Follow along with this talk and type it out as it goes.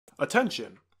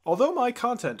Attention! Although my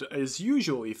content is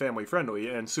usually family-friendly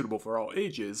and suitable for all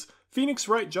ages, Phoenix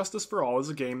Wright Justice for All is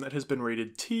a game that has been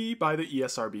rated T by the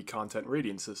ESRB content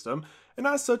rating system, and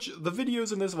as such, the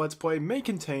videos in this Let's Play may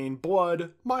contain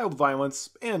blood, mild violence,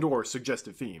 and or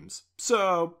suggestive themes.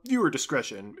 So, viewer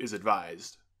discretion is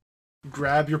advised.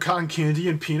 Grab your cotton candy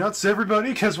and peanuts, everybody,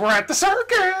 because we're at the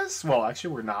circus! Well,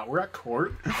 actually, we're not. We're at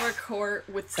court. We're at court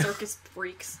with circus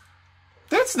freaks.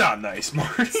 That's not nice,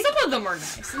 Marty. Some of them are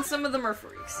nice, and some of them are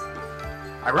freaks.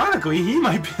 Ironically, he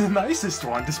might be the nicest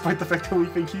one, despite the fact that we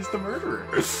think he's the murderer.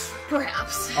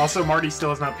 Perhaps. Also, Marty still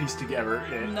has not pieced together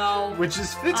it. No. Which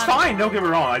is, it's fine, don't get me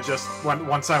wrong. I just,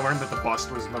 once I learned that the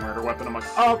bust was the murder weapon, I'm like,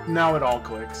 oh, now it all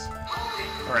clicks.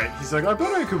 Alright, he's like, I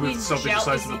bet I could with something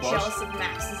besides the bust. He's jealous of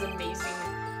Max's amazing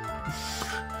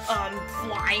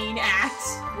flying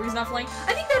act, where he's not flying.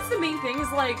 I think that's the main thing,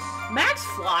 is like, Max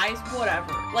flies,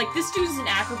 whatever. Like, this dude's an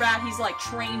acrobat, he's like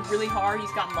trained really hard,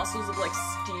 he's got muscles of like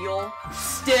steel,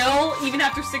 still, even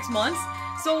after 6 months.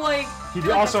 So like...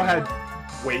 He also had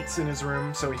weights in his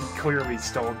room, so he clearly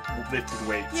still lifted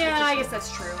weights. Yeah, I guess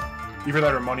that's true. Either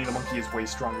that or Money the Monkey is way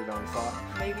stronger than we thought.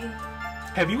 Maybe.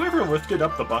 Have you ever lifted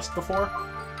up the bust before?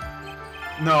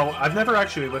 No, I've never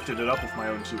actually lifted it up with my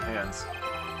own 2 hands.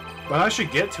 But I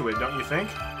should get to it, don't you think?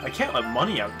 I can't let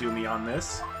Money outdo me on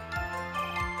this.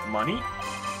 Money?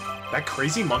 That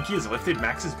crazy monkey has lifted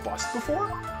Max's bust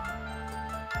before?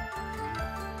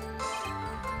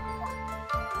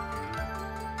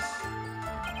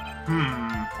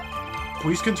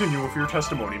 Please continue with your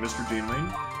testimony, Mr.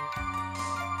 Deanling.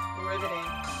 Riveting.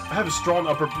 I have a strong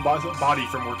upper body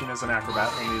from working as an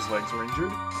acrobat, only his legs were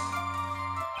injured.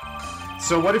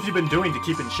 So what have you been doing to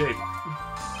keep in shape?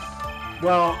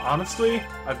 Well, honestly,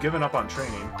 I've given up on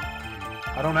training.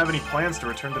 I don't have any plans to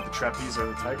return to the trapeze or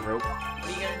the tightrope. What are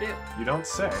you gonna do? You don't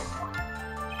say.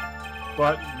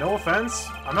 But, no offense,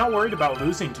 I'm not worried about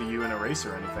losing to you in a race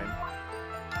or anything.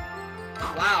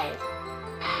 Wow.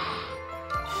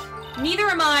 Neither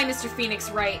am I, Mr. Phoenix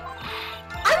Wright.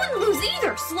 I wouldn't lose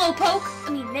either, slowpoke!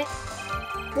 I mean, Nick.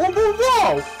 Whoa, whoa,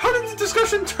 whoa! How did the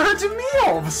discussion turn to me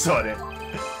all of a sudden?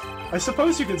 I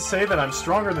suppose you could say that I'm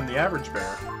stronger than the average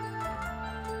bear.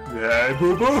 Hey,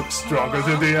 boo-boo! Stronger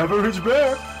than the average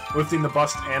bear! Lifting the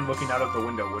bust and looking out of the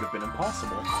window would have been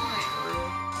impossible.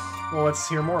 Well, let's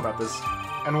hear more about this.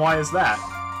 And why is that?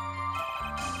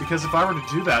 Because if I were to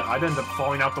do that, I'd end up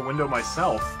falling out the window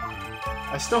myself.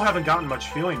 I still haven't gotten much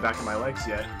feeling back in my legs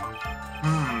yet.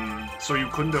 So you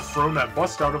couldn't have thrown that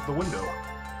bust out of the window?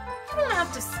 You don't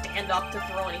have to stand up to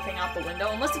throw anything out the window,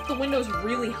 unless if the window's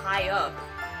really high up.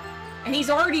 And he's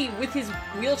already, with his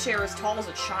wheelchair, as tall as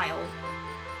a child.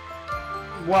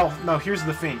 Well, no, here's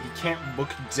the thing. He can't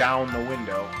look down the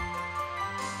window.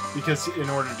 Because in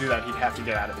order to do that, he'd have to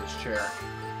get out of his chair.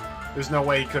 There's no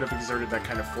way he could have exerted that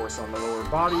kind of force on the lower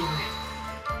body.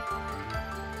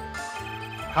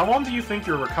 How long do you think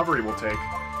your recovery will take?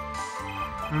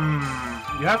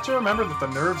 You have to remember that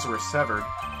the nerves were severed.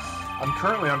 I'm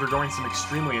currently undergoing some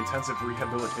extremely intensive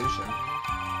rehabilitation.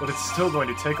 But it's still going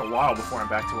to take a while before I'm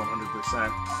back to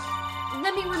 100%.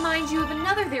 Let me remind you of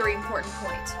another very important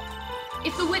point.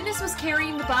 If the witness was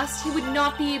carrying the bust, he would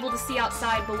not be able to see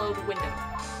outside below the window.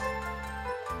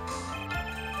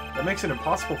 That makes it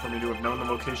impossible for me to have known the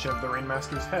location of the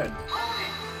Rainmaster's head.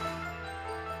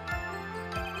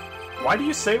 Why do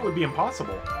you say it would be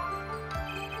impossible?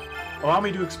 Allow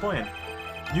me to explain.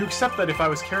 You accept that if I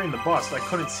was carrying the bust, I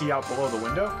couldn't see out below the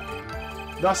window?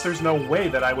 Thus, there's no way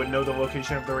that I would know the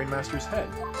location of the Rainmaster's head.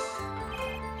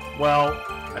 Well,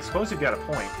 I suppose you've got a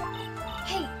point.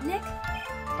 Hey, Nick?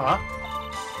 Huh?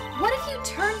 What if you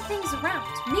turn things around?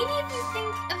 Maybe if you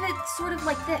think of it sort of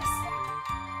like this.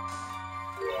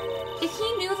 If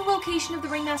he knew the location of the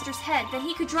Ringmaster's head, then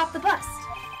he could drop the bust.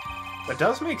 That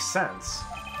does make sense.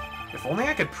 If only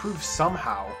I could prove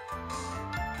somehow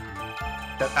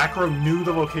that Acro knew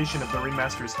the location of the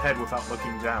Ringmaster's head without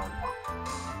looking down.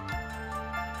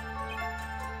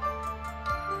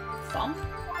 Thump?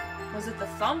 Was it the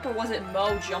thump, or was it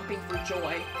Mo jumping for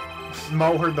joy?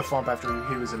 Mo heard the thump after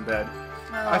he was in bed.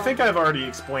 Oh. I think I've already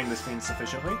explained this thing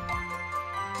sufficiently.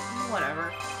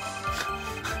 Whatever.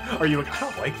 Are you like, I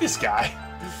don't like this guy?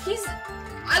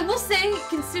 I will say,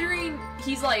 considering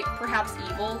he's, like, perhaps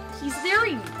evil, he's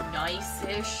very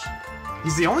nice-ish.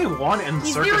 He's the only one in the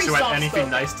circus who had anything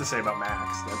soft-spoken. nice to say about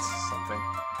Max. That's something.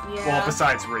 Yeah. Well,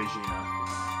 besides Regina.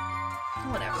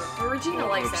 Whatever. But Regina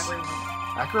likes Oops. everyone.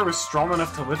 Acro was strong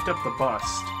enough to lift up the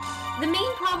bust. The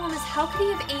main problem is how could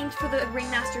he have aimed for the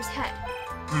Ringmaster's head?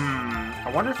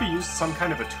 I wonder if he used some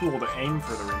kind of a tool to aim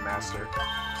for the Ringmaster.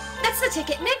 That's the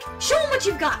ticket, Nick! Show him what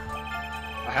you've got!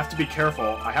 I have to be careful.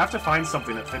 I have to find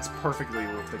something that fits perfectly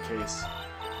with the case.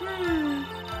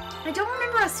 I don't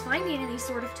remember us finding any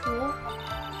sort of tool.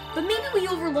 But maybe we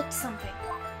overlooked something.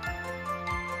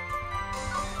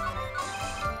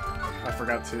 I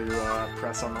forgot to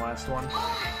press on the last one.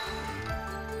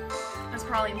 That's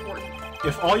probably important.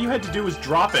 If all you had to do was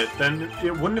drop it, then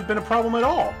it wouldn't have been a problem at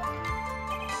all.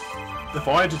 If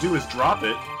all I had to do was drop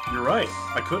it, you're right.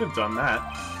 I could have done that.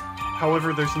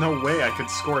 However, there's no way I could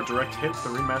score a direct hit with the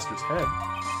Ringmaster's head.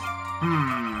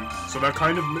 So that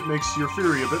kind of makes your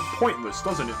theory a bit pointless,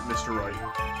 doesn't it, Mr. Wright?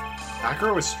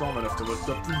 Acro is strong enough to lift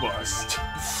up the bust.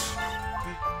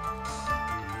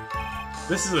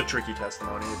 This is a tricky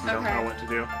testimony if you don't know what to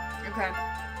do. Okay.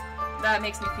 That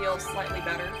makes me feel slightly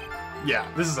better. Yeah,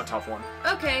 this is a tough one.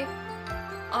 Okay.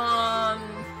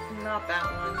 Not that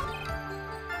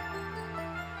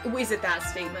one. Is it that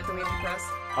statement that we have to press?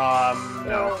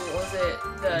 No. Or was it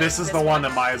the... This is the one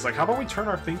that Maya's like, how about we turn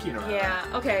our thinking around? Yeah,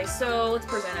 okay, so let's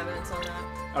present evidence on that.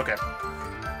 Okay.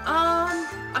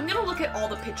 I'm gonna look at all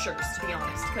the pictures, to be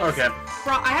honest. Okay.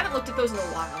 I haven't looked at those in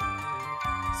a while.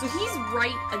 So he's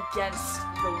right against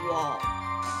the wall.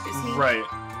 Is he? Right.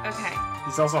 Okay.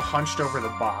 He's also hunched over the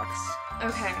box.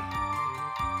 Okay.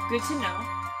 Good to know.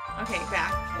 Okay,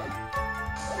 back.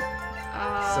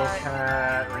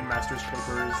 Silcat, Ringmaster's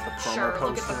Papers, the promo poster.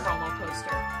 Look at the promo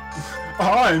poster.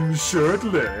 I'm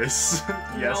shirtless.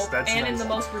 Yes, nope. that's And nice. in the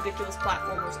most ridiculous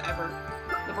platformers ever.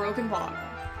 The broken bottle.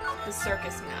 The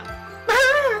circus map.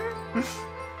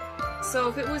 So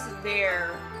if it was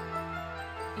there...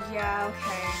 Yeah,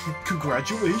 okay.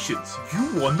 Congratulations,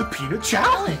 you won the peanut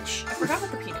challenge! I forgot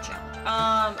about the peanut challenge.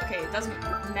 Okay, it doesn't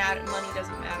matter. Money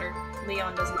doesn't matter.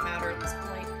 Leon doesn't matter at this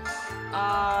point.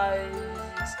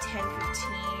 10,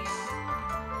 15...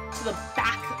 To the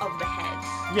back of the head.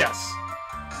 Yes.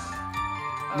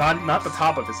 Okay. Not the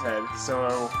top of his head,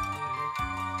 so...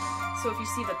 So if you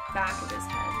see the back of his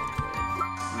head, then it would...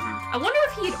 I wonder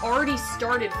if he had already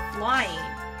started flying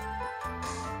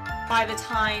by the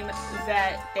time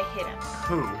that they hit him.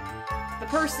 Who? The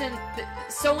person,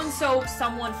 so-and-so,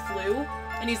 someone flew,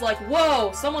 and he's like,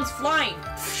 whoa, someone's flying!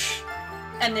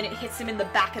 And then it hits him in the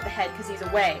back of the head because he's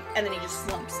away, and then he just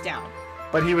slumps down.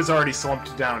 But he was already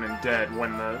slumped down and dead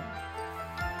when the...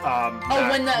 it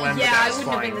wouldn't have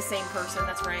flying. been the same person,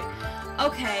 that's right.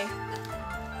 Okay.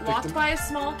 Locked by a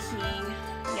small key.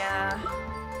 Yeah.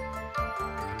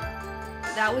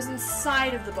 That was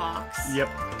inside of the box. Yep.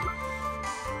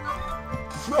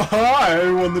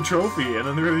 I won the trophy, and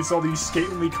then there are all these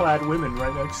scantily clad women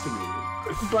right next to me.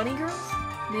 Bunny girls?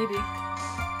 Maybe.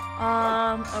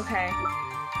 Okay.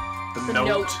 The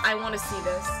note. I want to see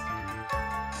this.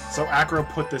 So Acro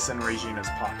put this in Regina's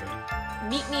pocket.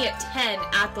 Meet me at 10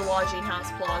 at the Lodging House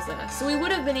Plaza. So we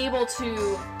would have been able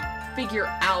to figure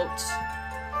out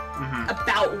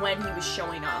about when he was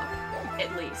showing up,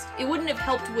 at least. It wouldn't have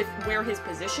helped with where his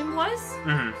position was,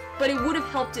 but it would have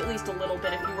helped at least a little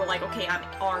bit if you were like, okay, I'm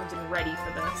armed and ready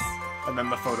for this. And then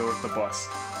the photo of the bust.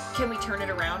 Can we turn it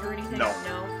around or anything? No.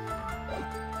 No?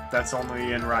 That's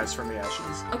only in Rise from the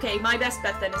Ashes. Okay, my best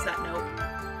bet then is that note.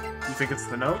 You think it's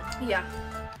the note? Yeah.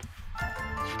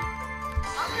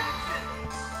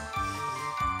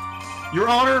 Your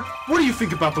Honor, what do you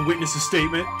think about the witness's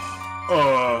statement?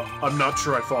 I'm not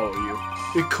sure I follow you.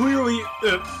 It clearly,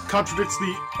 contradicts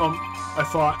the, I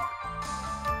thought...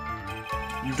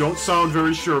 You don't sound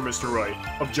very sure, Mr. Wright.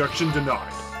 Objection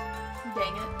denied.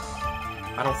 Dang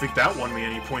it. I don't think that won me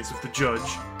any points with the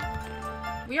judge.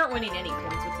 We aren't winning any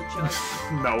points with the judge.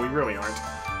 No, we really aren't.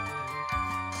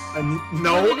 And Would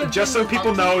no, it have just so been the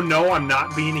people monkey? know, no, I'm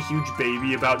not being a huge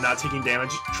baby about not taking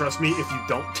damage. Trust me, if you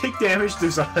don't take damage,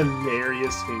 there's a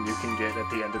hilarious thing you can get at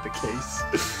the end of the case.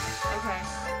 Okay.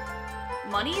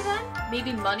 Money, then?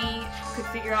 Maybe Money could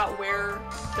figure out where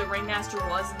the Ringmaster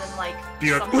was and then, like...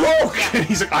 Be like, somehow- Ook! Yeah. And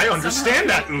he's like, I understand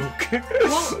that, Somehow- Ook!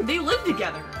 Well, they live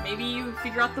together. Maybe you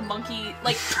figure out the monkey...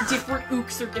 Like, different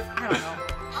Ooks or different... I don't know.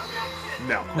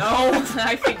 No. No,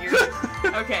 I figured.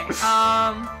 Okay,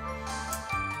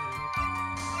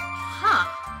 Huh.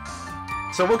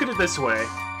 So look at it this way.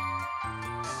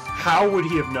 How would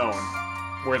he have known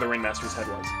where the Ringmaster's head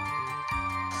was?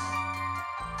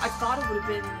 I thought it would have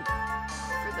been...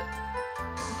 for the...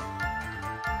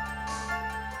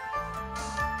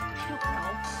 I don't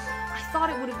know. I thought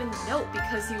it would have been the note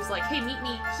because he was like, hey, meet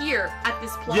me here at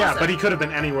this plaza. Yeah, but he could have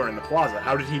been anywhere in the plaza.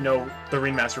 How did he know the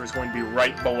Ringmaster was going to be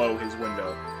right below his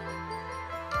window?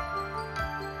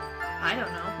 I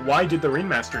don't know. Why did the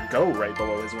Ringmaster go right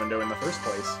below his window in the first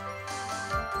place?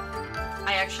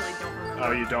 I actually don't remember.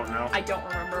 Oh, you don't know? I don't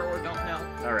remember or don't know.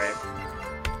 Alright.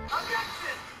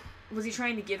 Was he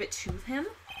trying to give it to him?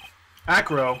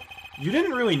 Acro, You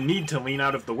didn't really need to lean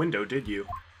out of the window, did you?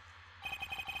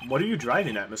 What are you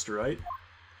driving at, Mr. Wright?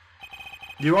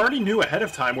 You already knew ahead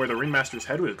of time where the ringmaster's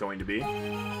head was going to be.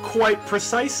 Quite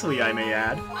precisely, I may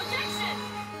add.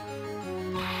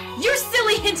 Your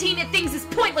silly hinting at things is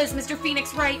pointless, Mr.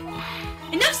 Phoenix Wright.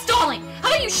 Enough stalling! How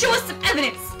about you show us some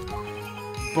evidence?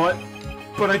 But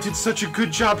I did such a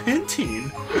good job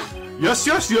hinting. Yes,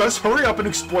 hurry up and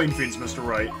explain things, Mr.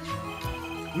 Wright.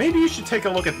 Maybe you should take a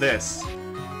look at this.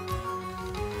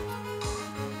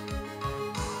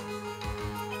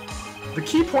 The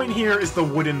key point here is the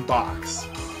wooden box.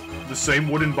 The same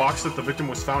wooden box that the victim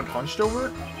was found hunched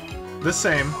over? The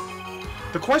same.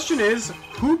 The question is,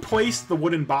 who placed the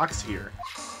wooden box here?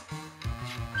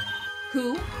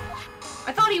 Who?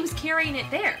 I thought he was carrying it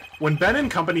there. When Ben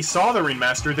and company saw the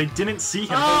ringmaster, they didn't see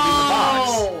him holding the box.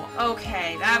 Oh,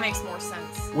 okay, that makes more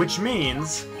sense. Which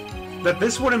means that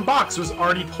this wooden box was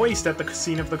already placed at the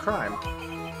scene of the crime.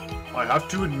 I have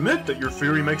to admit that your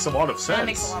theory makes a lot of sense. That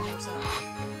makes a lot more sense.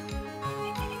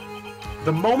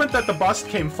 The moment that the bust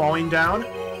came falling down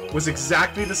was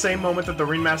exactly the same moment that the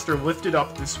ringmaster lifted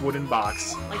up this wooden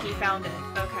box. Like he found it,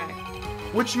 okay.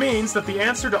 Which means that the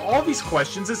answer to all these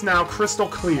questions is now crystal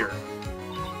clear.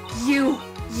 You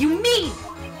mean?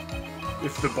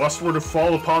 If the bust were to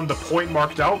fall upon the point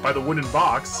marked out by the wooden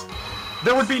box,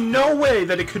 there would be no way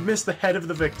that it could miss the head of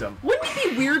the victim. Wouldn't it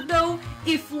be weird, though,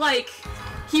 if, like,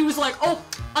 he was like, oh,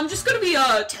 I'm just gonna be,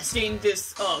 testing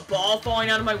this, ball falling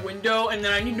out of my window, and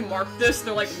then I need to mark this. And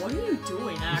they're like, what are you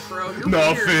doing, Acro? You're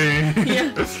Nothing. weird.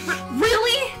 Yeah.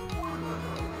 Really?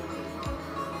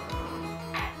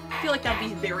 I feel like that'd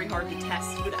be very hard to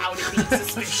test without it being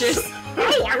suspicious.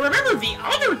 Oh, I remember the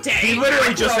other day! He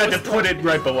literally just had to Acro put it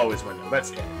right below his window.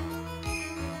 That's it.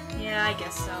 Yeah, I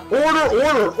guess so.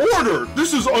 Order!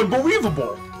 This is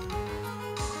unbelievable!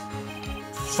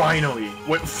 Finally.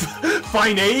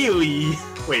 Finally!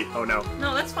 Wait, oh no.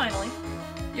 No, that's finally.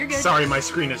 You're good. Sorry, my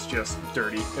screen is just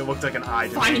dirty. It looked like an eye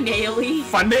to me.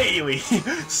 Finally!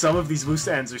 Some of these loose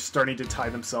ends are starting to tie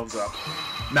themselves up.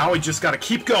 Now we just gotta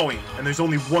keep going, and there's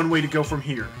only one way to go from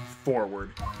here.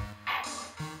 Forward.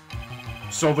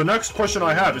 So the next question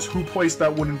I have is who placed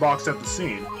that wooden box at the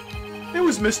scene? It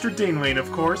was Mr. Dinglane,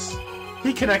 of course.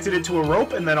 He connected it to a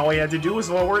rope, and then all he had to do was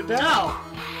lower it down. Oh.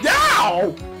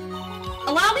 Ow!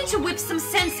 Allow me to whip some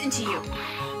sense into you.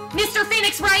 Mr.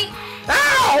 Phoenix Wright!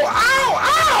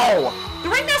 Ow! The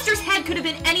ringmaster's head could have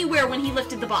been anywhere when he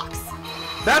lifted the box.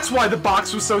 That's why the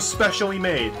box was so specially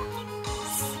made.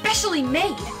 Specially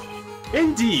made?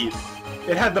 Indeed.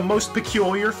 It had the most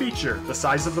peculiar feature. The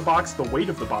size of the box, the weight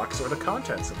of the box, or the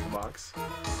contents of the box.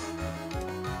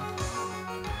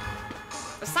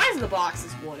 The size of the box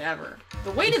is whatever.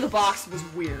 The weight of the box was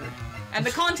weird. And the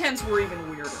contents were even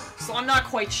weirder. So I'm not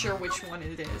quite sure which one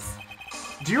it is.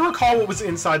 Do you recall what was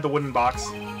inside the wooden box?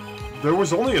 There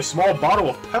was only a small bottle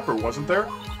of pepper, wasn't there?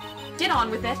 Get on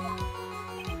with it.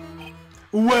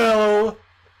 Well...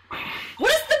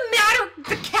 What is the matter?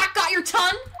 The cat got your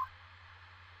tongue?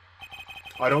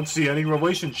 I don't see any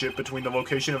relationship between the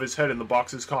location of his head and the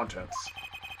box's contents.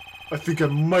 I think I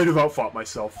might have outfought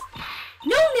myself.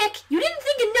 No, Nick! You didn't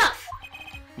think enough!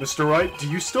 Mr. Wright, do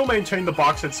you still maintain the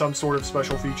box had some sort of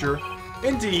special feature?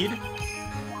 Indeed.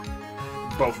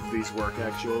 Both of these work,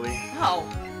 actually. Oh,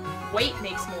 weight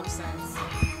makes more sense.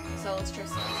 So let's try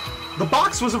size. The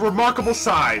box was a remarkable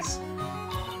size.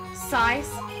 Size?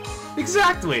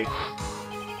 Exactly.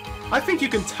 I think you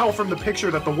can tell from the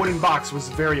picture that the wooden box was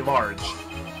very large.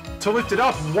 To lift it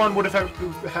up, one would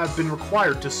have been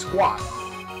required to squat.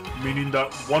 Meaning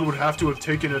that one would have to have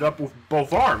taken it up with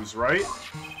both arms, right?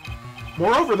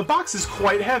 Moreover, the box is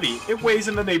quite heavy. It weighs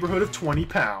in the neighborhood of 20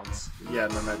 pounds. Yeah,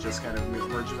 and then that just kind of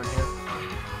merges in here.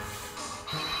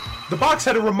 The box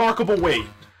had a remarkable weight.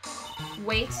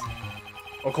 Weight?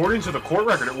 According to the court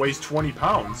record, it weighs 20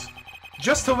 pounds.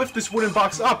 Just to lift this wooden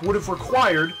box up would have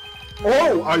required...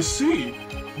 Oh, I see.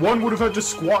 One would have had to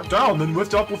squat down, then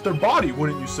lift up with their body,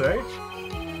 wouldn't you say?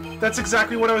 That's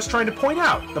exactly what I was trying to point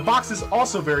out. The box is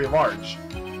also very large.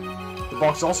 The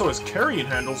box also has carrying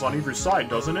handles on either side,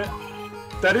 doesn't it?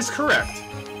 That is correct.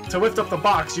 To lift up the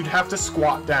box, you'd have to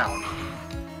squat down.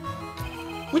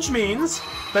 Which means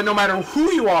that no matter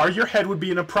who you are, your head would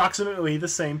be in approximately the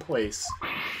same place.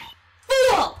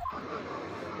 Fool!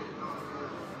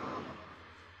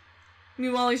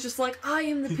 Meanwhile, he's just like, I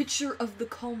am the picture of the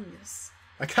calmness.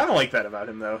 I kind of like that about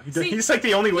him, though. He's like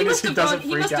the only witness who doesn't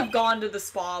freak out. He must have gone to the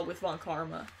spa with Von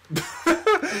Karma.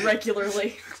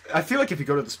 Regularly. I feel like if you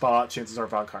go to the spa, chances are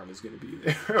Von Karma's going to be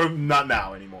there. Not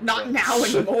now anymore. Not now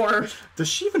anymore. Does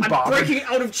she even bother? I'm breaking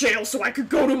out of jail so I could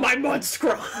go to my mud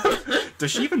scrub. Does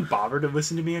she even bother to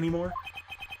listen to me anymore?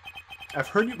 I've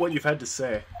heard what you've had to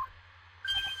say.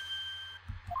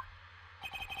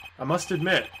 I must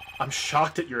admit, I'm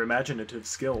shocked at your imaginative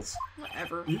skills.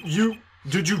 Whatever.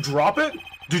 Did you drop it?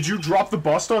 Did you drop the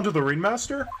bust onto the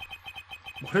ringmaster?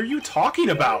 What are you talking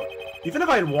about? Even if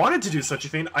I had wanted to do such a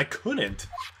thing, I couldn't.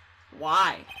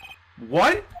 Why?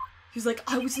 What? He's like,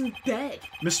 I was in bed.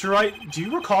 Mr. Wright, do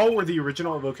you recall where the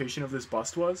original location of this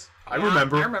bust was? Yeah, I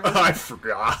remember. I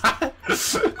forgot.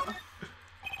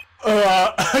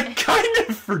 I kind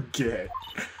of forget.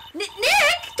 Nick,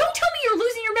 don't tell me you're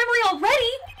losing your memory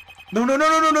already.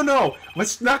 No.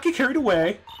 Let's not get carried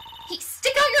away. Hey,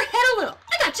 stick out your head a little.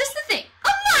 I got just the thing. A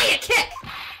Maya kick.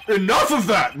 Enough of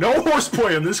that! No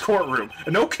horseplay in this courtroom,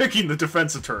 and no kicking the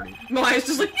defense attorney. Maya's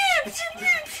just like, pew, pew,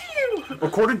 pew.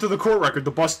 According to the court record,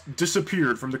 the bust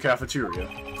disappeared from the cafeteria.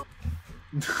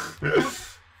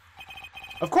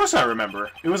 Of course I remember.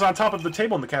 It was on top of the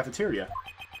table in the cafeteria.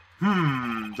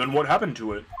 Then what happened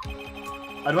to it?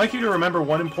 I'd like you to remember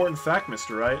one important fact,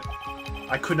 Mr. Wright.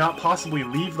 I could not possibly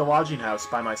leave the lodging house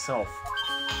by myself.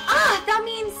 Ah, that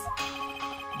means...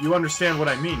 You understand what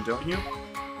I mean, don't you?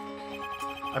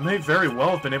 I may very well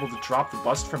have been able to drop the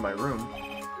bust from my room.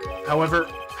 However,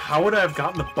 how would I have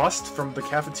gotten the bust from the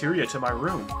cafeteria to my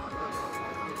room?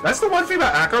 That's the one thing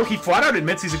about Acro, he flat out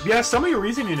admits, he's like, yeah, some of your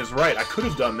reasoning is right, I could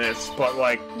have done this, but,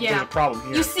 like, there's a problem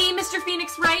here. You see, Mr.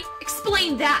 Phoenix Wright?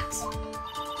 Explain that!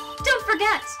 Don't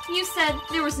forget, you said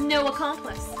there was no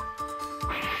accomplice.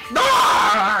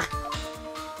 Ah!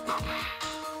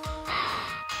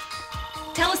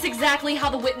 Tell us exactly how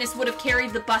the witness would have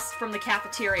carried the bust from the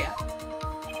cafeteria.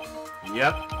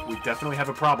 Yep, we definitely have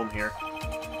a problem here.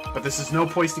 But this is no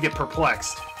place to get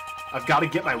perplexed. I've got to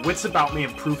get my wits about me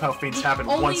and prove how things happen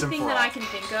once and for all. The only thing that I can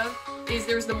think of is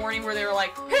there's the morning where they were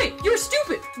like, hey, you're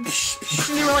stupid! And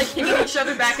they were like hitting each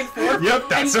other back and forth. Yep,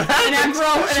 that's what happened.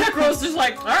 And Acro's just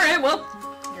like, alright, well,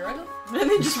 here I go. And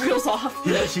then just reels off.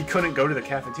 He couldn't go to the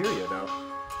cafeteria, though.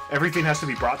 Everything has to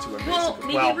be brought to him, Well,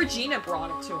 basically. maybe Regina brought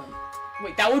it to him.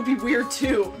 Wait, that would be weird,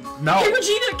 too. No. Hey,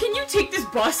 Regina, can you take this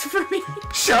bus for me?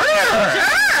 Sure!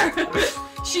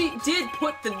 She did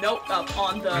put the note up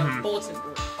on the bulletin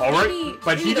board. Alright,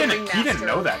 but he maybe the didn't ringmaster.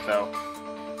 know that, though.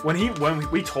 When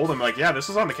we told him, like, yeah, this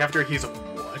was on the cafeteria, he's like,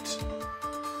 what?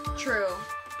 True.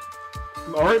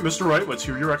 Alright, Mr. Wright, let's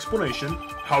hear your explanation.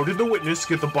 How did the witness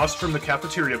get the bust from the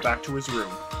cafeteria back to his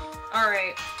room?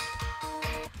 Alright.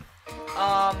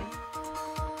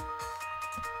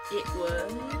 It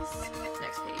was...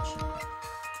 Next page.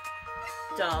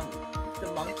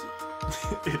 The monkey.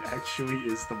 It actually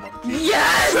is the monkey.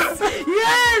 Yes!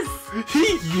 Yes!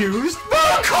 He used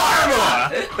the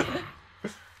karma!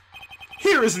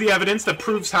 Here is the evidence that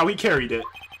proves how he carried it.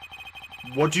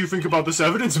 What do you think about this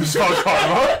evidence, Miss Von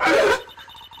Karma?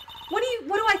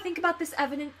 What do I think about this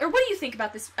evidence? Or what do you think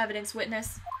about this evidence,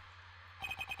 witness?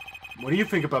 What do you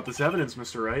think about this evidence,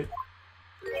 Mr. Wright?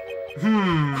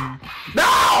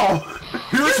 No!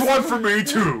 Here's one for me,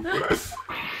 too!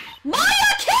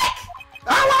 Maya kick! Ow,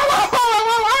 ow, ow, ow,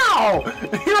 ow,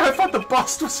 ow! Here, I thought the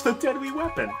bust was the deadly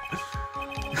weapon.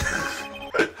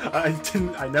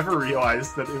 I never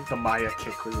realized that the Maya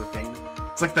kick was a thing.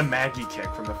 It's like the Maggie kick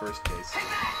from the first case.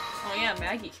 Oh yeah,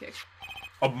 Maggie kick.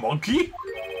 A monkey?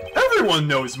 Everyone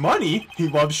knows money. He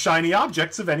loves shiny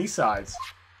objects of any size.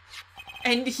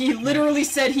 And he literally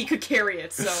said he could carry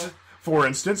it, so... For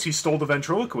instance, he stole the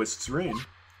ventriloquist's ring.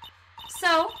 So,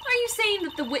 are you saying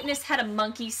that the witness had a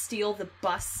monkey steal the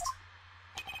bust?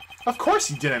 Of course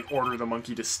he didn't order the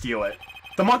monkey to steal it.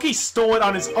 The monkey stole it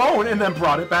on his own and then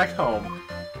brought it back home.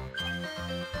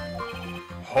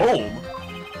 Home?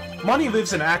 Money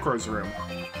lives in Acro's room.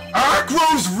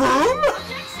 Acro's room?!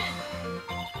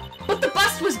 But the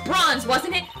bust was bronze,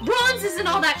 wasn't it? Bronze isn't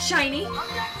all that shiny.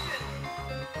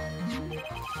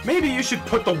 Maybe you should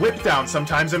put the whip down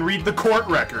sometimes and read the court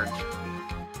record.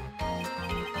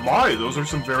 My, those are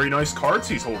some very nice cards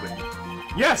he's holding.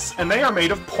 Yes, and they are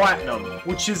made of platinum,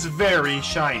 which is very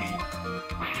shiny.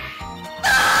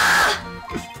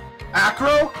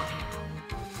 Acro?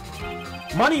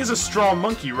 Money is a strong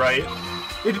monkey, right?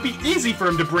 It'd be easy for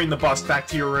him to bring the bust back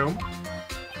to your room.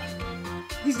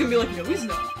 He's gonna be like, no, he's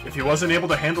not. If he wasn't able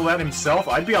to handle that himself,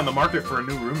 I'd be on the market for a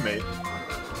new roommate.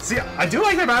 See, I do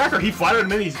like that about Acro. He flat out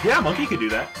admitted yeah, Monkey could do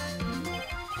that.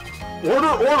 Order,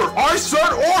 order! I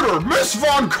said order! Miss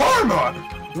Von Karma!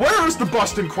 Where is the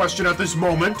bust in question at this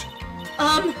moment?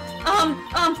 I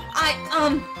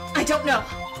don't know.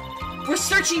 We're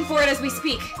searching for it as we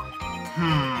speak.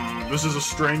 This is a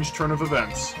strange turn of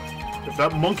events. If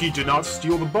that monkey did not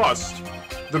steal the bust,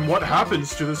 then what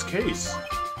happens to this case?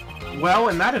 Well,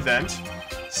 in that event,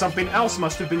 something else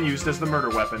must have been used as the murder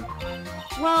weapon.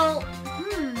 Well,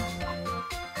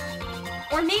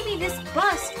 Or maybe this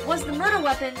bust was the murder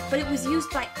weapon, but it was used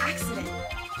by accident.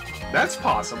 That's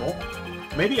possible.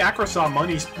 Maybe Acro saw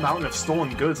Money's mountain of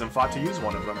stolen goods and fought to use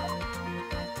one of them.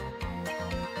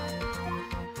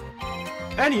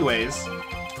 Anyways,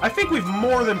 I think we've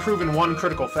more than proven one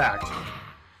critical fact.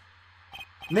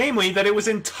 Namely, that it was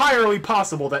entirely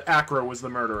possible that Acro was the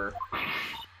murderer.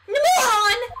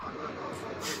 Moron!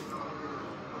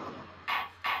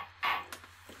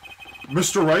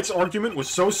 Mr. Wright's argument was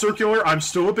so circular, I'm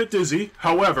still a bit dizzy.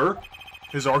 However,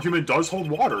 his argument does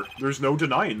hold water. There's no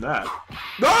denying that.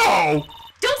 No!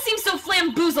 Don't seem so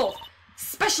flamboozled,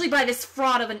 especially by this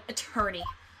fraud of an attorney.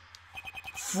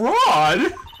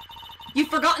 Fraud? You've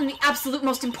forgotten the absolute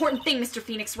most important thing, Mr.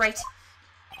 Phoenix, Wright?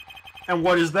 And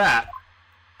what is that?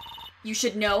 You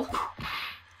should know.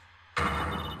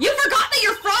 You forgot that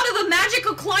your fraud of a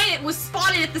magical client was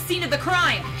spotted at the scene of the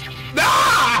crime!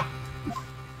 Ah!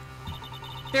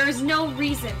 There is no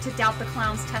reason to doubt the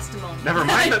clown's testimony. Never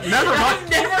mind that. Never I mind.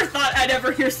 never thought I'd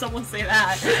ever hear someone say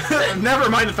that. Never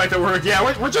mind the fact that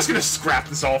we're just gonna scrap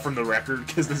this all from the record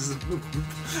because this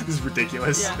is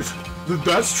ridiculous. Yeah.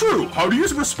 That's true. How do you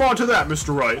respond to that,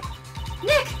 Mr. Wright?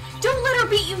 Nick, don't let her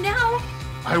beat you now!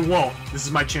 I won't. This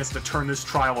is my chance to turn this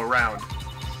trial around.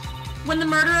 When the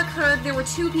murder occurred, there were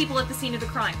two people at the scene of the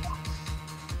crime.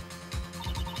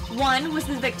 One was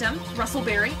the victim, Russell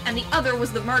Berry, and the other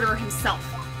was the murderer himself.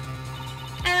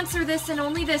 Answer this and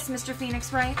only this, Mr.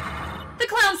 Phoenix, Wright. The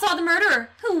clown saw the murderer.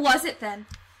 Who was it then?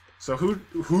 So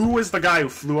who was the guy who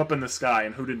flew up in the sky,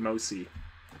 and who did Mo see?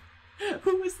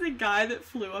 Who was the guy that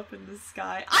flew up in the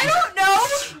sky? I don't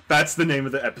know! That's the name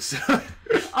of the episode.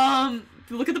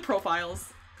 Look at the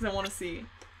profiles, because I want to see.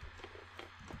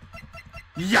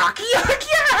 Yuck, yuck,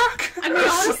 yuck! I mean,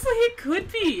 honestly, it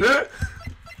could be.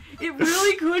 It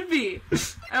really could be.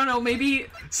 I don't know, maybe...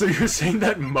 So you're saying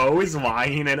that Mo is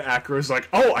lying and Acro's like,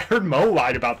 oh, I heard Mo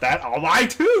lied about that, I'll lie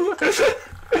too!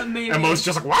 Maybe. And Mo's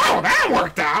just like, wow, that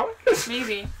worked out!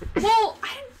 Maybe. Well,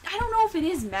 I don't know if it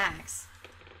is Max.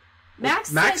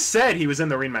 Max said he was in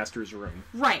the Ringmaster's room.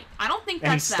 Right. I don't think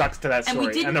And he that's stuck to that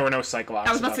story, and there were no Cyclops.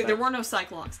 I was about to say, that. there were no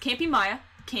Cyclops. Can't be Maya.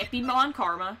 Can't be Mon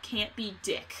Karma. Can't be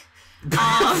Dick.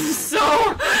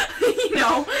 So, you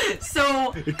know,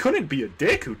 so... It couldn't be a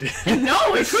dick who did.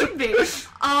 No, it couldn't be.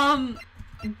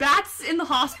 Bat's in the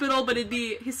hospital, but it'd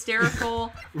be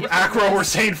hysterical. Acro were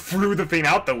saying threw the thing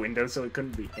out the window, so it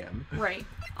couldn't be him. Right.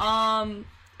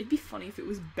 It'd be funny if it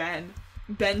was Ben.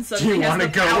 Ben Do suddenly you has want the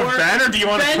to go power. with Ben, or do you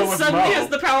want to Ben go with suddenly Mo? has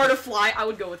the power to fly. I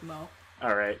would go with Mo.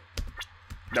 Alright.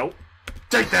 Nope.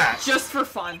 Take that! Just for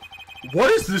fun.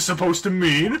 What is this supposed to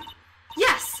mean?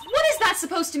 Yes! What is that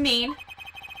supposed to mean?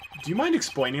 Do you mind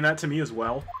explaining that to me as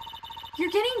well?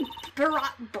 You're getting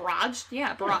barraged?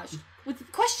 Yeah, barraged. With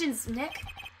questions, Nick.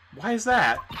 Why is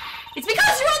that? It's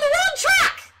because you're on the wrong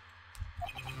track!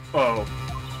 Oh.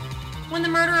 When the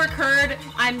murder occurred,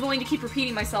 I'm going to keep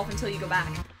repeating myself until you go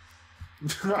back.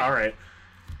 Alright.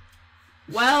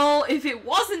 Well, if it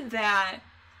wasn't that...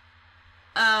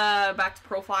 back to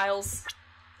profiles.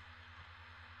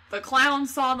 The clown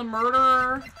saw the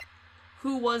murderer.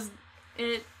 Who was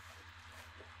it?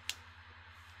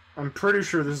 I'm pretty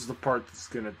sure this is the part that's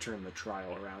gonna turn the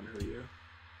trial around for you.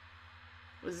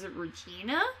 Was it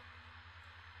Regina?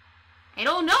 I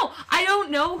don't know. I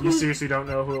don't know who... You seriously don't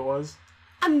know who it was?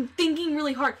 I'm thinking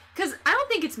really hard. Because I don't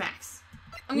think it's Max.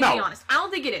 I'm gonna be honest. I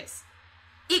don't think it is.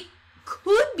 It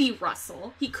could be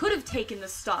Russell. He could have taken the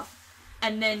stuff.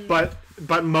 And then...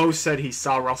 But Mo said he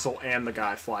saw Russell and the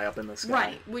guy fly up in the sky.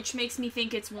 Right. Which makes me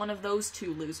think it's one of those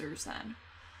two losers then.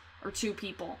 Or two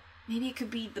people. Maybe it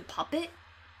could be the puppet?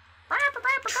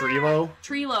 Trilo?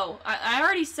 Trilo. I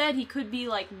already said he could be,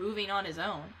 like, moving on his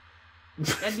own.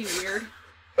 That'd be weird.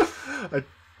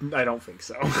 I don't think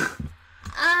so.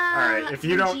 Alright, if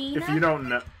you don't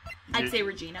know... I'd say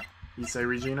Regina. You'd say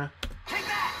Regina?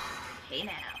 Hey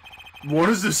now. What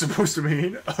is this supposed to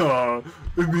mean?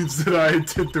 It means that I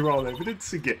did the wrong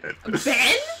evidence again.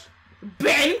 Ben?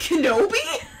 Ben Kenobi?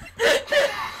 It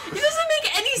doesn't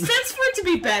make any sense for it to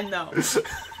be Ben, though.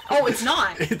 Oh, it's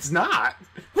not. It's not.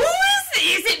 Who is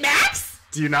it? Is it Max?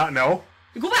 Do you not know?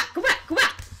 Go back.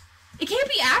 It can't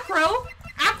be Acro.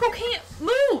 Acro can't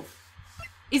move.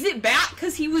 Is it Bat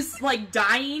because he was, like,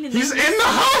 dying? And He's in the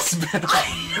hospital! I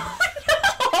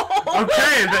don't know!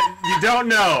 Okay, you don't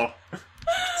know.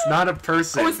 It's not a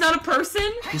person. Oh, it's not a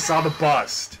person? He saw the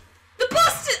bust. The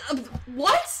bust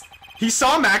what? He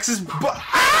saw Max's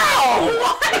Ow!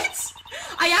 What?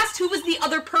 I asked who was the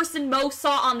other person Mo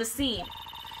saw on the scene.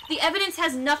 The evidence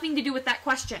has nothing to do with that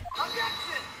question.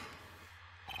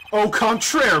 Au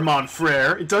contraire, mon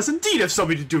frere. It does indeed have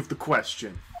something to do with the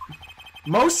question.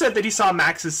 Mo said that he saw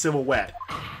Max's silhouette.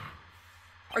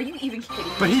 Are you even kidding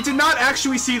me? But he did not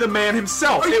actually see the man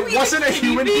himself. It wasn't a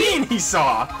human being he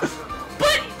saw.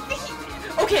 But,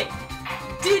 okay,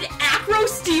 did Acro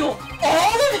steal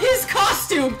all of his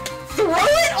costume, throw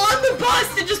it on the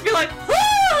bus, and just be like,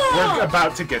 ah! We're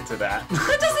about to get to that.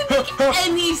 That doesn't make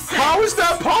any sense. How is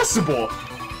that possible?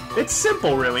 It's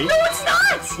simple, really. No, it's not!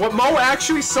 What Mo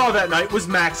actually saw that night was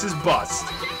Max's bust.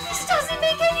 This doesn't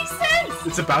make any sense!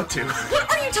 It's about to. What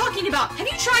are you talking about? Have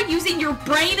you tried using your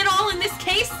brain at all in this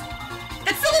case?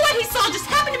 That silhouette he saw just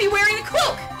happened to be wearing a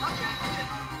cloak!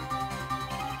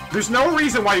 There's no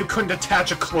reason why you couldn't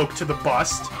attach a cloak to the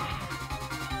bust.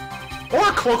 Or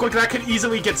a cloak like that could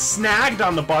easily get snagged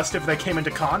on the bust if they came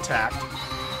into contact.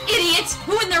 Idiot!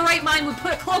 Who in their right mind would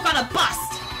put a cloak on a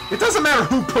bust? It doesn't matter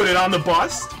who put it on the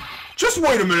bust. Just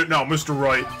wait a minute now, Mr.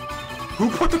 Wright. Who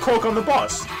put the cloak on the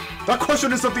bust? That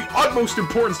question is of the utmost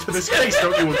importance to this case,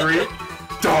 don't you agree?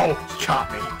 Oh, you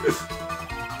got me.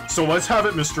 So let's have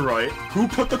it, Mr. Wright. Who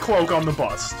put the cloak on the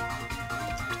bust?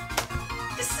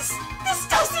 This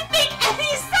doesn't make any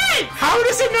sense! How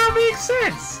does it not make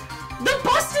sense? The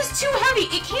bust is too heavy.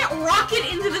 It can't rocket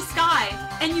into the sky,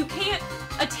 and you can't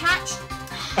attach.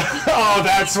 Oh,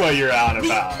 that's what you're on The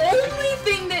about. only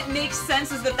thing that makes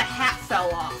sense is that the hat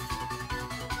fell off.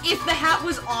 If the hat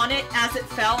was on it as it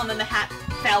fell, and then the hat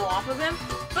fell off of him,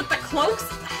 but the cloaks.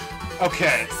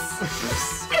 Okay.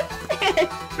 Stupid.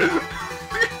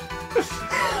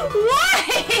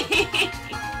 Why?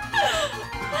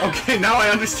 Okay, now I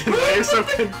understand why you're so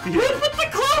Who confused. put the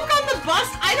cloak on the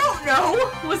bust? I don't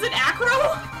know. Was it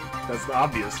Acro? That's the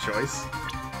obvious choice.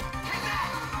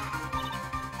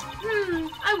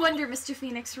 I wonder, Mr.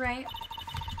 Phoenix Wright.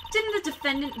 Didn't the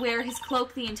defendant wear his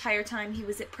cloak the entire time he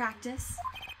was at practice?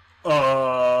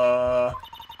 Well...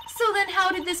 So then how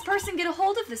did this person get a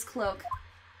hold of this cloak?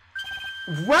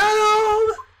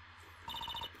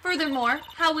 Furthermore,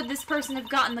 how would this person have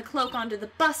gotten the cloak onto the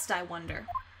bust, I wonder?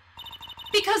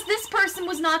 Because this person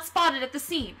was not spotted at the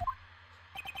scene.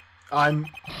 I'm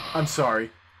sorry.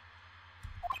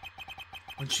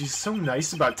 When she's so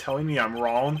nice about telling me I'm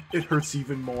wrong, it hurts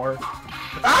even more.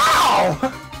 Ow!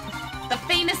 The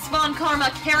famous Von Karma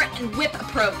carrot and whip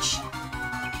approach.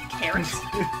 Carrots?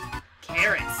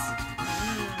 Carrots.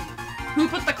 Who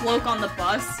put the cloak on the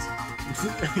bust?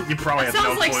 You probably have no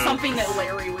Sounds like clue. something that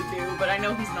Larry would do, but I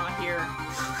know he's not here.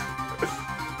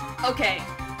 Okay.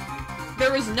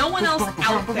 There was no one else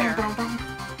out there.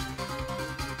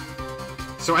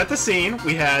 So at the scene,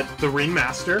 we had the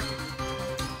Ringmaster.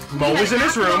 Mo We had was in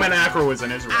his room Acro- and Acro was in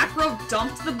his room. Acro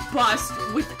dumped the bust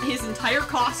with his entire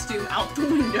costume out the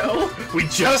window. We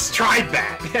just tried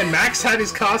that! And Max had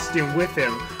his costume with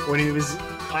him when he was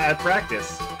at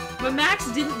practice. But Max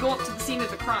didn't go up to the scene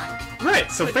of the crime. Right,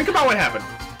 so think about what happened.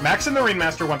 Max and the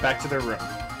Ringmaster went back to their room.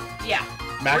 Yeah.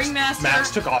 Max Ringmaster.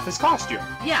 took off his costume.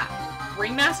 Yeah.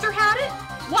 Ringmaster had it?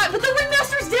 Why? But the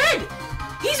Ringmaster's dead!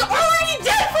 He's already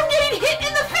dead from getting hit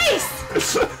in the face!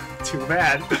 Too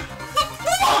bad.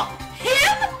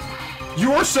 Him?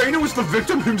 You are saying it was the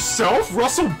victim himself,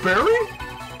 Russell Berry?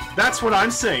 That's what I'm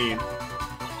saying.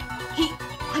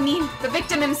 The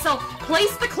victim himself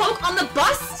placed the cloak on the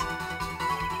bust?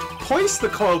 Place the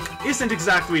cloak isn't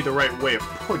exactly the right way of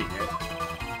putting it.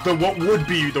 Then what would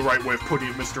be the right way of putting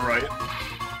it, Mr. Wright?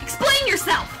 Explain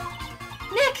yourself!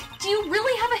 Nick, do you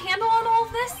really have a handle on all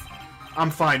of this? I'm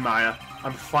fine, Maya.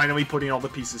 I'm finally putting all the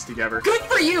pieces together. Good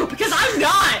for you, because I'm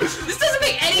not! This doesn't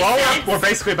make any Well, sense! we're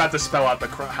basically about to spell out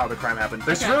how the crime happened.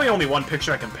 There's Okay. really only one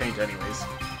picture I can paint anyways.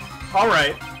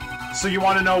 Alright, so you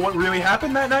want to know what really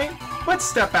happened that night? Let's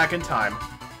step back in time.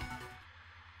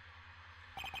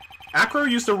 Acro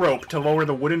used a rope to lower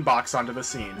the wooden box onto the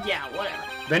scene. Yeah, whatever.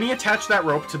 Then he attached that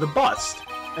rope to the bust,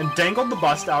 and dangled the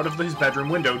bust out of his bedroom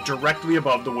window directly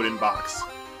above the wooden box.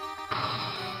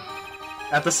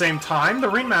 At the same time, the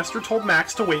Ringmaster told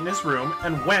Max to wait in his room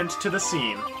and went to the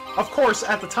scene. Of course,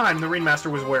 at the time, the Ringmaster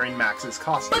was wearing Max's But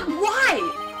costume.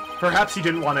 why? Perhaps he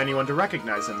didn't want anyone to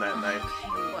recognize him that night.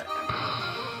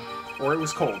 Whatever. Or it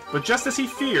was cold. But just as he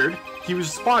feared, he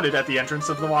was spotted at the entrance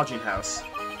of the lodging house.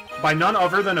 By none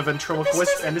other than a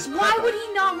ventriloquist and his Why papa. would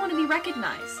he not want to be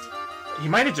recognized? He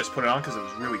might have just put it on because it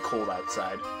was really cold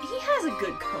outside. He has a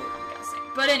good coat, I'm guessing.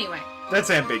 But anyway. That's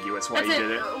ambiguous why That's he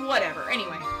did it. Whatever.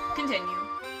 Anyway, continue.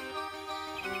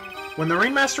 When the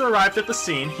Ringmaster arrived at the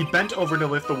scene, he bent over to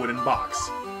lift the wooden box.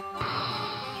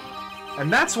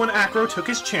 And that's when Acro took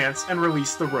his chance and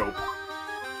released the rope. Oh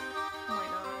my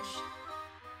gosh.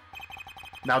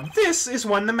 Now this is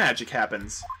when the magic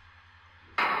happens.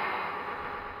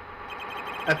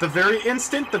 At the very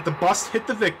instant that the bust hit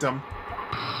the victim,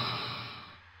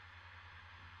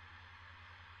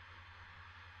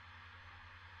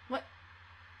 What?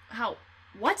 How?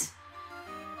 What?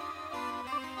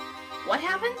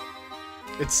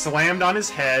 It slammed on his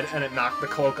head, and it knocked the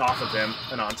cloak off of him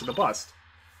and onto the bust.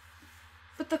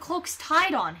 But the cloak's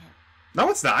tied on him. No,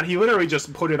 it's not. He literally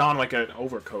just put it on like an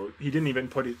overcoat. He didn't even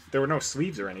put it... There were no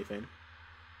sleeves or anything.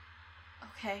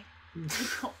 Okay.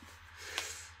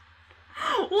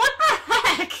 What the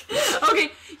heck?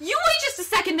 Okay, you wait just a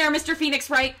second there, Mr. Phoenix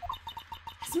Wright.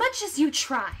 As much as you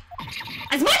try,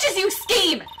 as much as you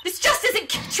scheme, this just isn't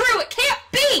true. It can't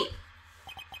be!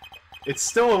 It's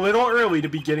still a little early to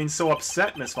be getting so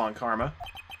upset, Miss Von Karma.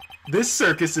 This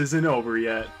circus isn't over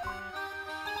yet.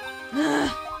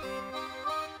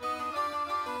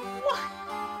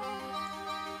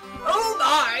 Oh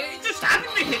my! It just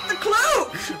happened to hit the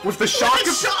cloak! With the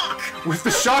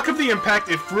shock of the impact,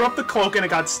 it threw up the cloak and it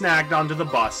got snagged onto the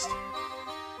bust.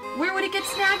 Where would it get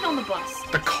snagged on the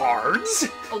bust? The cards?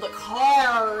 Oh, the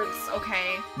cards.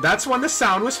 Okay. That's when the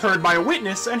sound was heard by a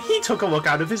witness, and he took a look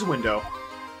out of his window.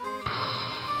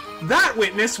 That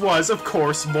witness was, of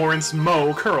course, Lawrence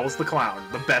Moe Curls the Clown,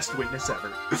 the best witness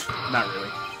ever. Not really.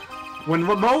 When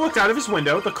Moe looked out of his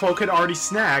window, the cloak had already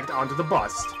snagged onto the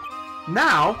bust.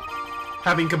 Now,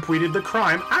 having completed the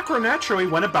crime, Acro naturally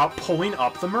went about pulling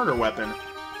up the murder weapon.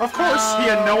 Of course, he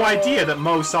had no idea that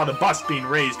Moe saw the bust being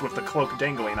raised with the cloak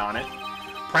dangling on it.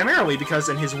 Primarily because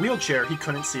in his wheelchair, he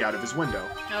couldn't see out of his window.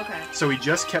 Okay. So he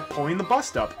just kept pulling the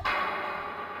bust up.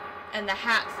 And the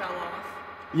hat fell off.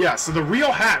 Yeah, so the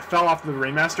real hat fell off the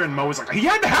Ringmaster, and Moe was like, he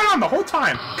had the hat on the whole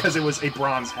time! Because it was a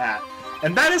bronze hat.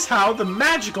 And that is how the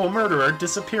magical murderer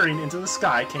disappearing into the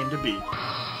sky came to be.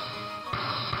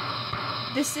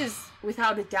 This is,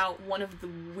 without a doubt, one of the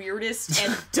weirdest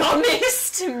and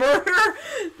dumbest murder,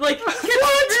 like,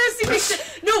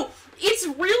 conspiracy. No, it's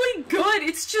really good.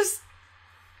 It's just...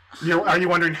 Are you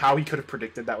wondering how he could have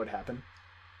predicted that would happen?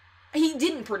 He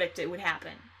didn't predict it would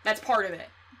happen. That's part of it.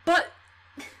 But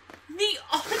the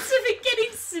odds of it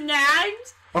getting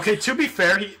snagged... Okay, to be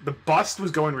fair, the bust was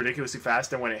going ridiculously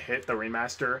fast, and when it hit the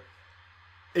Ringmaster,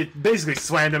 it basically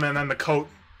slammed him, and then the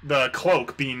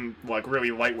cloak, being, like,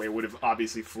 really lightweight, would have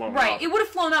obviously flown up. Right, it would have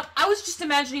flown up. I was just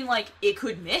imagining, like, it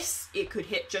could miss, it could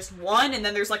hit just one, and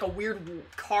then there's, like, a weird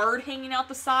card hanging out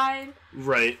the side.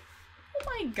 Right. Oh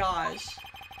my gosh.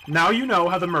 Now you know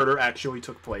how the murder actually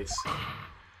took place.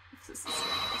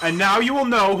 And now you will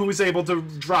know who was able to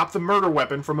drop the murder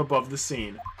weapon from above the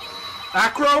scene.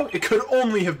 Acro, it could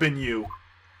only have been you.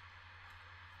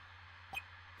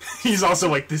 He's also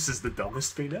like, this is the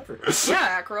dumbest thing ever. Yeah,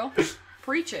 Acro.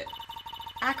 Preach it.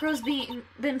 Acro's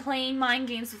been playing mind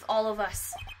games with all of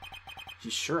us. He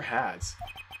sure has.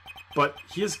 But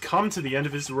he has come to the end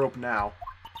of his rope now.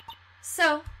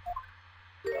 So?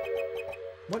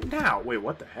 What now? Wait,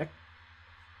 what the heck?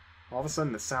 All of a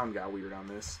sudden the sound got weird on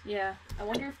this. Yeah, I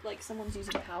wonder if, like, someone's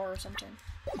using power or something.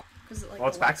 Well,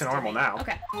 it's back to normal now.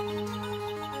 Okay.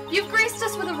 You've graced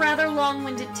us with a rather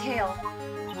long-winded tale.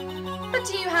 But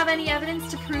do you have any evidence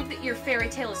to prove that your fairy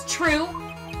tale is true?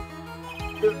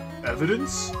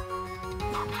 Evidence?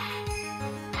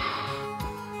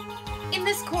 In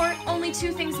this court, only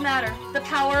two things matter. The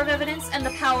power of evidence and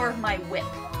the power of my whip.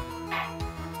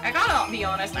 I gotta be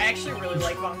honest, I actually really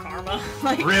like Von Karma.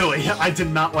 Like, really? I did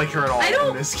not like her at all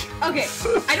in this game. Okay,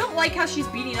 I don't like how she's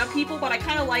beating up people, but I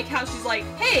kind of like how she's like,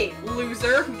 hey,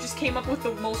 loser, who just came up with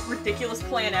the most ridiculous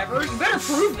plan ever, you better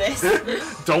prove this.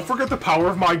 Don't forget the power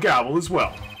of my gavel as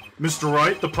well. Mr.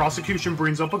 Wright, the prosecution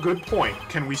brings up a good point.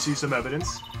 Can we see some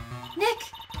evidence? Nick,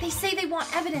 they say they want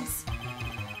evidence.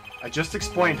 I just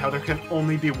explained how there can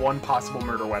only be one possible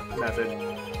murder method,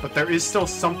 but there is still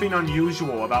something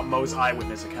unusual about Moe's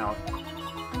eyewitness account.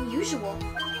 Unusual?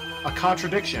 A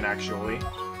contradiction, actually.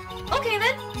 Okay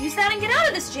then, use that and get out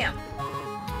of this jam.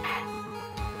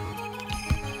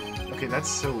 Okay, that's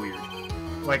so weird.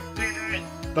 Like,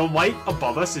 the light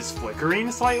above us is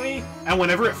flickering slightly, and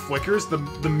whenever it flickers, the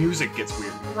music gets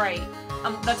weird. Right.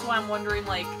 That's why I'm wondering,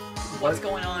 like, what's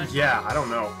going on. Yeah, I don't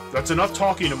know. That's enough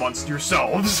talking amongst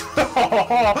yourselves.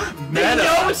 They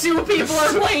know two people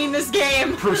are playing this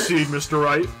game. Proceed, Mr.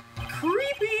 Wright.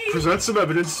 Creepy. Present some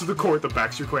evidence to the court that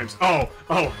backs your claims. Oh,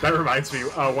 that reminds me.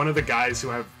 One of the guys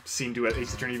who I've seen do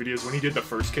Ace Attorney videos, when he did the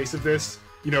first case of this,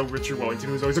 you know, Richard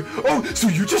Wellington was always like, oh, so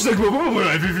you just like, blah, blah,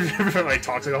 blah, like,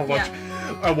 talks like a whole bunch.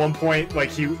 Yeah. At one point,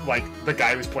 like, the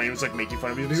guy who was playing was, like, making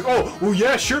fun of me. He's like, oh, well,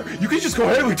 yeah, sure, you can just go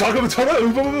ahead and we talk about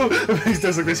blah, blah, blah. He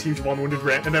does, like, this huge one-winded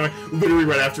rant, and then, like, literally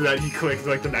right after that, he clicked,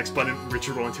 like, the next button,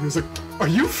 Richard Wellington was like, are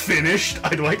you finished?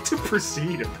 I'd like to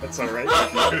proceed, if that's alright.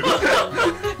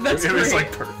 That's It was, great.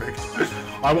 like, perfect.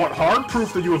 I want hard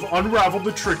proof that you have unraveled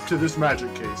the trick to this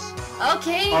magic case.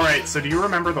 Okay. Alright, so do you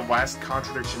remember the last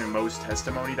contradiction in Moe's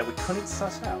testimony that we couldn't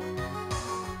suss out?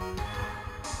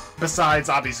 Besides,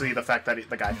 obviously, the fact that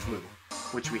the guy flew.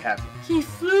 which we have. He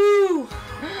flew!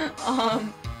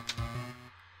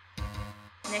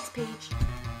 Next page.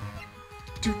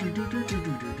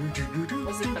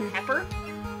 Was it the pepper?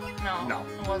 No. No.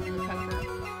 It wasn't the pepper.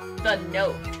 The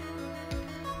note.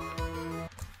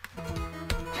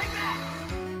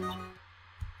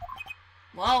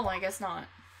 Well, I guess not.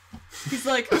 He's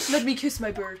like, let me kiss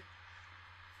my bird.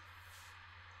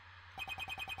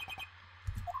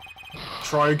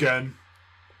 Try again.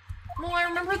 Well, I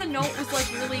remember the note was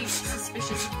like really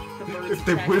suspicious of the birds. If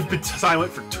they would have been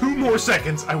silent for 2 more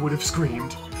seconds, I would have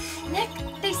screamed. Nick,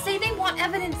 they say they want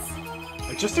evidence.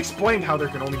 I just explained how there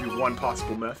can only be one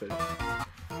possible method.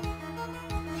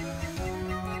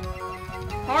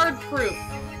 Hard proof.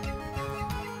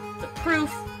 The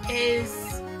proof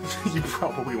is... You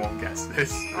probably won't guess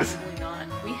this. Probably not.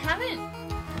 We haven't...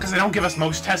 Because they don't give us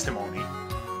most testimony.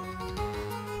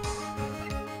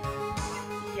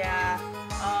 Yeah.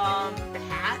 The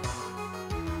hat?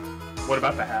 What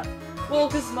about the hat? Well,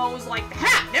 because Mo was like, the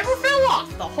hat never fell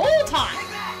off the whole time!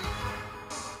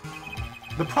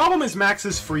 The problem is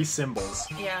Max's free symbols.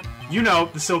 Yeah. You know,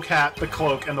 the silk hat, the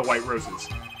cloak, and the white roses.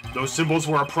 Those symbols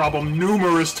were a problem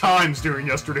numerous times during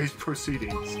yesterday's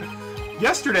proceedings.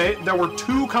 Yesterday, there were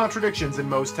 2 contradictions in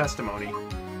Mo's testimony.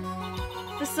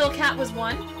 The silk hat was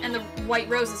one, and the white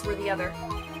roses were the other.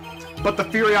 But the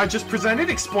theory I just presented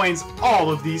explains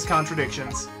all of these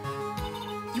contradictions.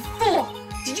 You fool!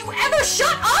 Did you ever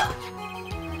shut up?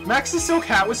 Max's silk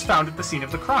hat was found at the scene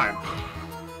of the crime.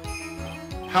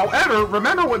 However,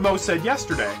 remember what Mo said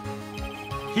yesterday.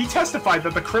 He testified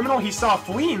that the criminal he saw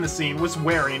fleeing the scene was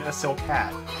wearing a silk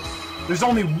hat. There's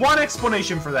only one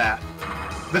explanation for that.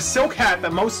 The silk hat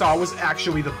that Mo saw was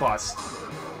actually the bust.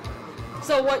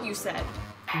 So what you said.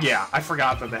 Yeah, I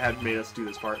forgot that they had made us do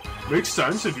this part. Makes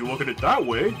sense if you look at it that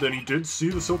way, then he did see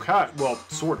the silk hat. Well,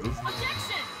 sort of.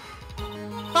 Objection!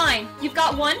 Fine, you've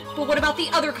got one, but what about the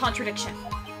other contradiction?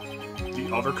 The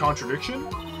other contradiction?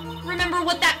 Remember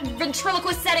what that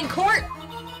ventriloquist said in court?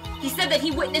 He said that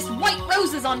he witnessed white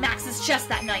roses on Max's chest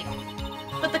that night.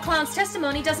 But the clown's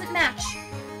testimony doesn't match.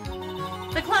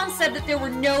 The clown said that there were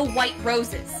no white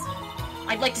roses.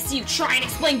 I'd like to see you try and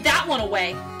explain that one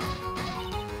away.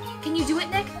 Can you do it,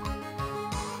 Nick?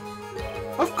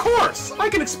 Of course! I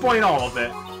can explain all of it.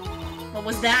 What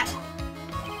was that?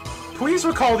 Please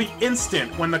recall the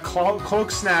instant when the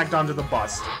cloak snagged onto the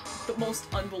bust. The most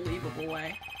unbelievable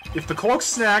way. If the cloak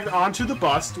snagged onto the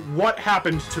bust, what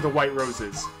happened to the white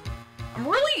roses? I'm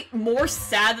really more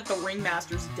sad that the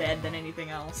ringmaster's dead than anything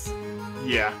else.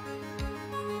 Yeah.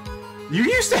 You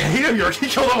used to hate him, York. He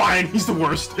killed a lion. He's the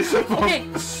worst. Okay,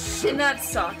 and that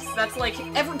sucks. That's like,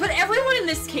 but everyone in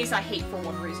this case I hate for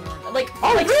one reason or another. Like,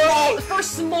 Oh, like really? for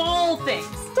small things.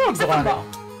 Don't Except for lie. Mo.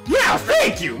 Yeah,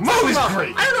 thank you. Mo is Mo.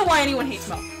 great. I don't know why anyone hates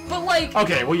Mo, but like,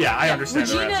 Okay, well, yeah, I understand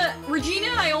the rest.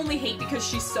 Regina I only hate because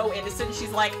she's so innocent.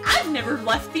 She's like, I've never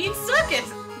left the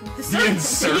circus. The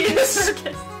circus?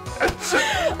 circus.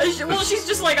 Well, she's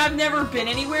just like, I've never been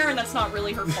anywhere, and that's not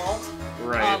really her fault.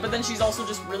 Right. But then she's also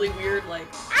just really weird, like,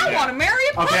 I Yeah. want to marry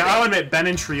a puppet! Okay, I'll admit, Ben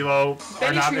and Trilo Ben are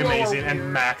and not Trilo are amazing, and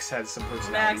weird. Max has some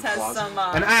personality Max has flaws. some,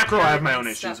 and Acro I have my own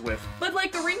stuff. issues with. But,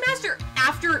 like, the ringmaster,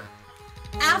 after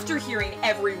hearing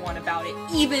everyone about it,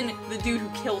 even the dude who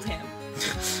killed him,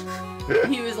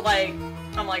 he was like,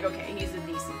 I'm like, okay, he's a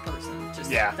decent person. Just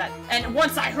Yeah. that. And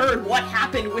once I heard what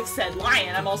happened with said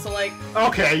lion, I'm also like,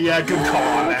 Okay, yeah, good call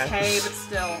on that. okay, but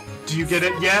still. Do you get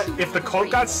it yet? If the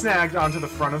cloak got snagged onto the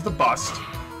front of the bust,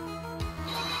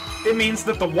 it means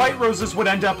that the white roses would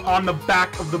end up on the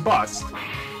back of the bust.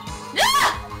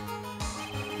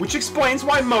 Which explains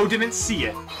why Mo didn't see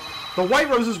it. The white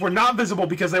roses were not visible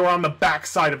because they were on the back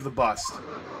side of the bust.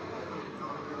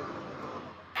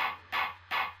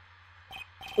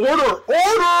 Order!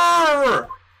 Order!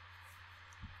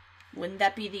 Wouldn't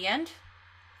that be the end?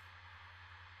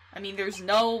 I mean, there's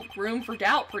no room for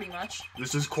doubt, pretty much.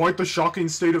 This is quite the shocking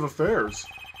state of affairs.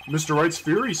 Mr. Wright's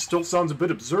theory still sounds a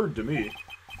bit absurd to me.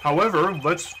 However,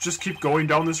 let's just keep going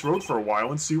down this road for a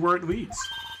while and see where it leads.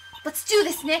 Let's do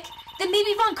this, Nick. Then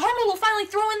maybe Von Karma will finally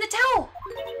throw in the towel.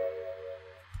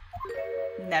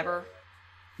 Never.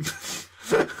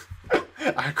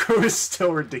 Acro is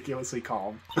still ridiculously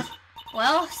calm.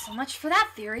 Well, so much for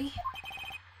that theory.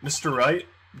 Mr. Wright,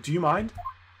 do you mind?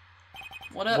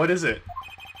 What up? What is it?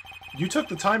 You took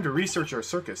the time to research our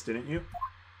circus, didn't you?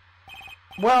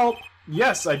 Well,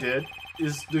 yes, I did.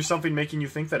 Is there something making you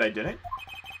think that I didn't?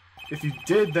 If you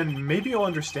did, then maybe you'll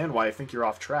understand why I think you're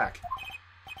off track.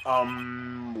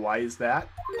 Why is that?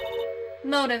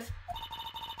 Motive.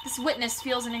 This witness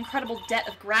feels an incredible debt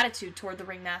of gratitude toward the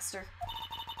ringmaster.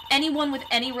 Anyone with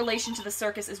any relation to the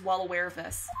circus is well aware of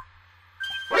this.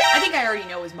 I think I already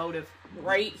know his motive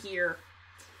right here.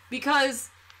 Because,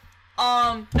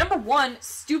 number one,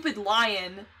 stupid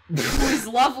lion, who is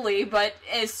lovely, but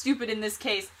is stupid in this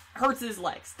case, hurts his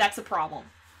legs. That's a problem.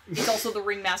 He's also the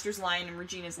ringmaster's lion and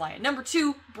Regina's lion. Number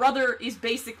two, brother is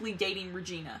basically dating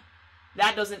Regina.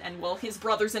 That doesn't end well. His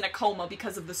brother's in a coma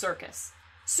because of the circus.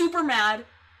 Super mad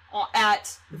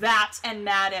at that and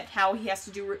mad at how he has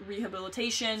to do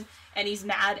rehabilitation, and he's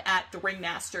mad at the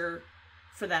ringmaster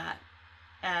for that.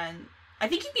 And I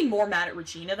think he'd be more mad at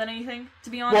Regina than anything, to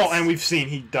be honest. Well, and we've seen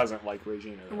he doesn't like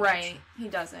Regina. Right, he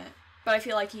doesn't. But I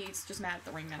feel like he's just mad at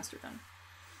the ringmaster then.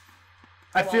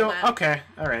 I feel... Okay,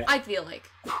 alright. I feel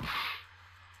like.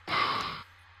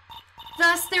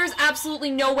 Thus, there is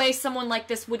absolutely no way someone like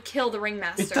this would kill the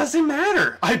ringmaster. It doesn't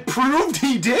matter. I proved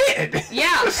he did.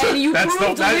 Yeah, and you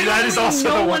proved that is also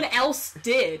no the one else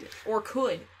did or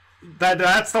could.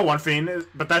 That's the one thing,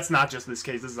 but that's not just this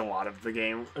case. This is a lot of the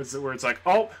game, where it's like,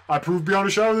 oh, I proved beyond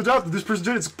a shadow of a doubt that this person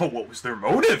did it. It's like, but what was their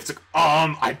motive? It's like,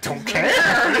 I don't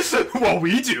care. Well,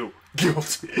 we do.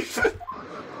 Guilty.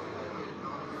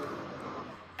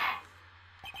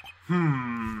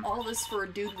 All this for a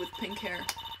dude with pink hair.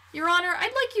 Your Honor, I'd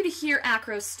like you to hear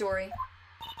Acro's story.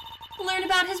 Learn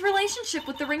about his relationship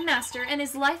with the ringmaster and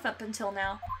his life up until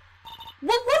now.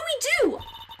 What do we do?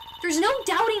 There's no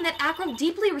doubting that Acro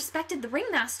deeply respected the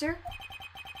ringmaster.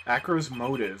 Acro's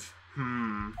motive.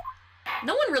 No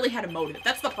one really had a motive.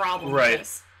 That's the problem Right. with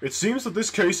this. It seems that this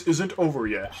case isn't over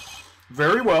yet.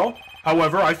 Very well.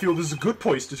 However, I feel this is a good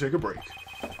place to take a break.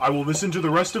 I will listen to the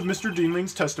rest of Mr.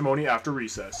 Deanling's testimony after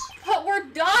recess. But we're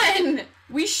done!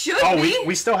 We should be!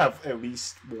 We still have at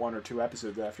least 1 or 2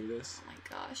 episodes after this. Oh my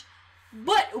gosh.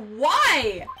 But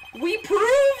why? We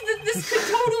proved that this could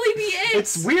totally be it!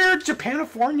 It's weird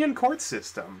Japanifornian court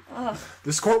system. Ugh.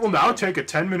 This court will now take a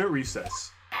 10-minute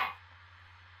recess.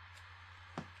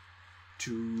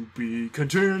 To be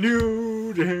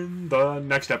continued in the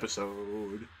next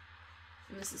episode.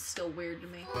 And this is still weird to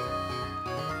me.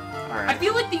 Alright. I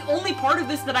feel like the only part of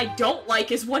this that I don't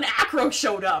like is when Acro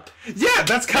showed up. Yeah,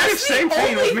 that's kind of same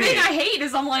thing with me. The only thing I hate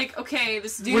is I'm like, okay,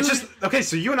 this dude... Which is, okay,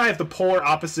 so you and I have the polar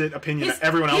opposite opinion that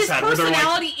everyone else had. His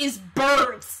personality is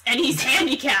birds, and he's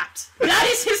handicapped. That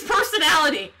is his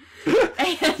personality.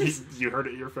 And... You heard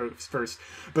it here first.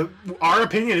 But our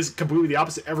opinion is completely the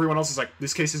opposite. Everyone else is like,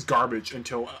 this case is garbage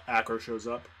until Acro shows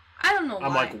up. I don't know why.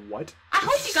 I'm like, what? I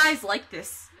hope you guys like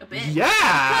this a bit.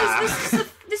 Yeah!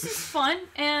 Because this is fun,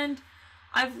 and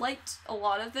I've liked a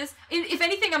lot of this. If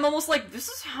anything, I'm almost like, this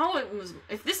is how it was.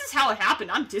 If this is how it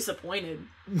happened, I'm disappointed.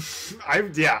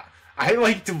 I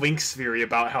liked Link's theory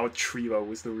about how Trilo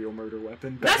was the real murder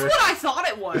weapon better. That's what I thought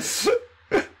it was.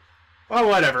 Well,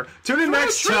 whatever. Tune in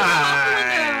next Trilo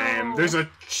time. There's a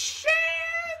chance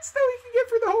that we can get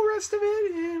through the whole rest of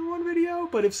it in one video,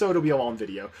 but if so, it'll be a long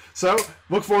video. So,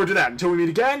 look forward to that. Until we meet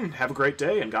again, have a great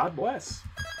day, and God bless.